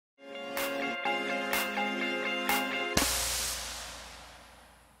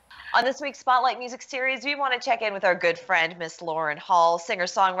On this week's Spotlight Music Series, we want to check in with our good friend, Miss Lauren Hall,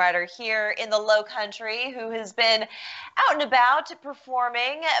 singer-songwriter here in the Low Country, who has been out and about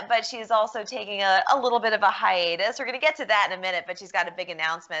performing, but she's also taking a little bit of a hiatus. We're going to get to that in a minute, but she's got a big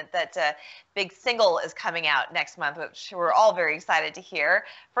announcement that a big single is coming out next month, which we're all very excited to hear.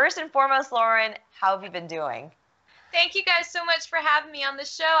 First and foremost, Lauren, how have you been doing? Thank you guys so much for having me on the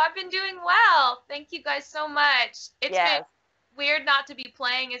show. I've been doing well. Thank you guys so much. It's been weird not to be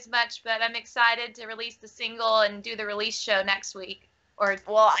playing as much, but I'm excited to release the single and do the release show next week.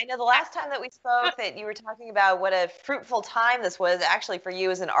 Well, I know the last time that we spoke that you were talking about what a fruitful time this was actually for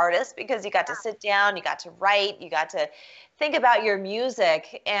you as an artist, because you got to sit down, you got to write, you got to think about your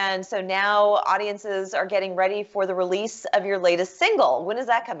music. And so now audiences are getting ready for the release of your latest single. When is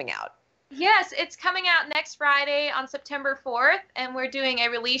that coming out? Yes, it's coming out next Friday on September 4th, and we're doing a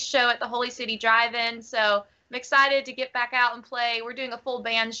release show at the Holy City Drive-In. So I'm excited to get back out and play. We're doing a full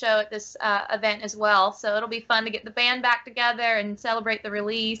band show at this event as well, so it'll be fun to get the band back together and celebrate the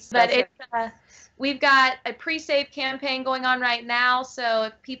release. But we've got a pre-save campaign going on right now, so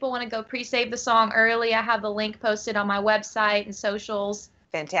if people want to go pre-save the song early, I have the link posted on my website and socials.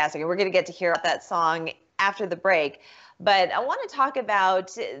 Fantastic. And we're going to get to hear about that song after the break. But I want to talk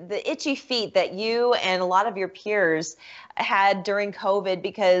about the itchy feet that you and a lot of your peers had during COVID,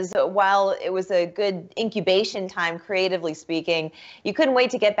 because while it was a good incubation time, creatively speaking, you couldn't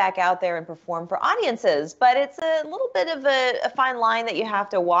wait to get back out there and perform for audiences. But it's a little bit of a fine line that you have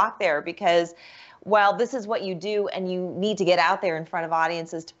to walk there, because while this is what you do and you need to get out there in front of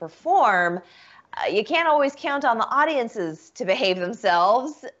audiences to perform, you can't always count on the audiences to behave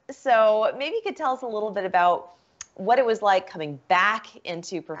themselves. So maybe you could tell us a little bit about what it was like coming back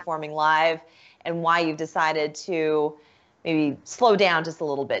into performing live and why you've decided to maybe slow down just a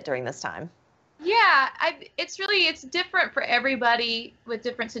little bit during this time. Yeah, it's different for everybody with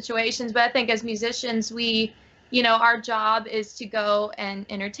different situations, but I think as musicians, our job is to go and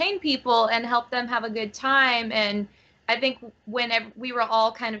entertain people and help them have a good time. And I think whenever we were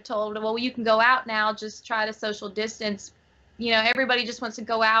all kind of told, well, you can go out now, just try to social distance. Everybody just wants to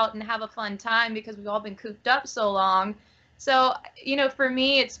go out and have a fun time because we've all been cooped up so long. So, for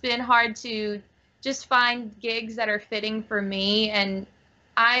me, it's been hard to just find gigs that are fitting for me. And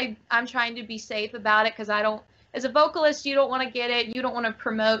I'm trying to be safe about it, because as a vocalist, you don't want to get it. You don't want to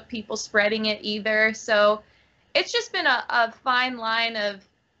promote people spreading it either. So it's just been a fine line of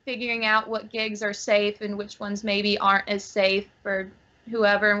figuring out what gigs are safe and which ones maybe aren't as safe for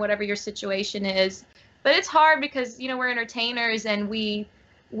whoever and whatever your situation is. But it's hard because, we're entertainers, and we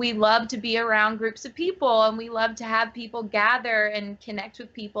love to be around groups of people, and we love to have people gather and connect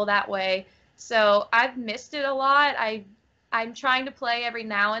with people that way. So I've missed it a lot. I'm trying to play every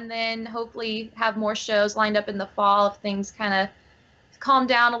now and then, hopefully have more shows lined up in the fall if things kind of calm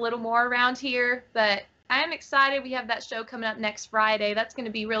down a little more around here. But I am excited. We have that show coming up next Friday. That's going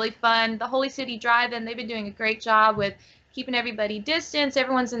to be really fun. The Holy City Drive-In, they've been doing a great job with keeping everybody distance.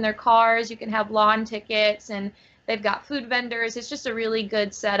 Everyone's in their cars. You can have lawn tickets, and they've got food vendors. It's just a really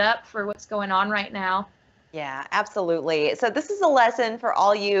good setup for what's going on right now. Yeah, absolutely. So this is a lesson for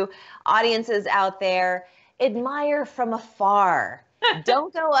all you audiences out there. Admire from afar.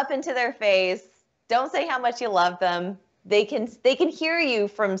 Don't go up into their face. Don't say how much you love them. They can hear you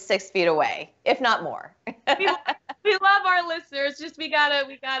from 6 feet away, if not more. we love our listeners. Just we gotta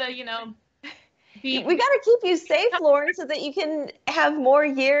we got to keep you safe, Lauren, so that you can have more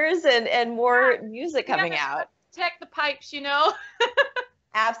years and more music coming out. Protect the pipes,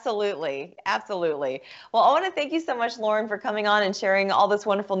 Absolutely. Absolutely. Well, I want to thank you so much, Lauren, for coming on and sharing all this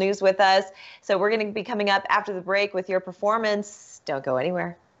wonderful news with us. So we're going to be coming up after the break with your performance. Don't go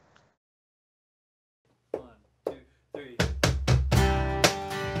anywhere.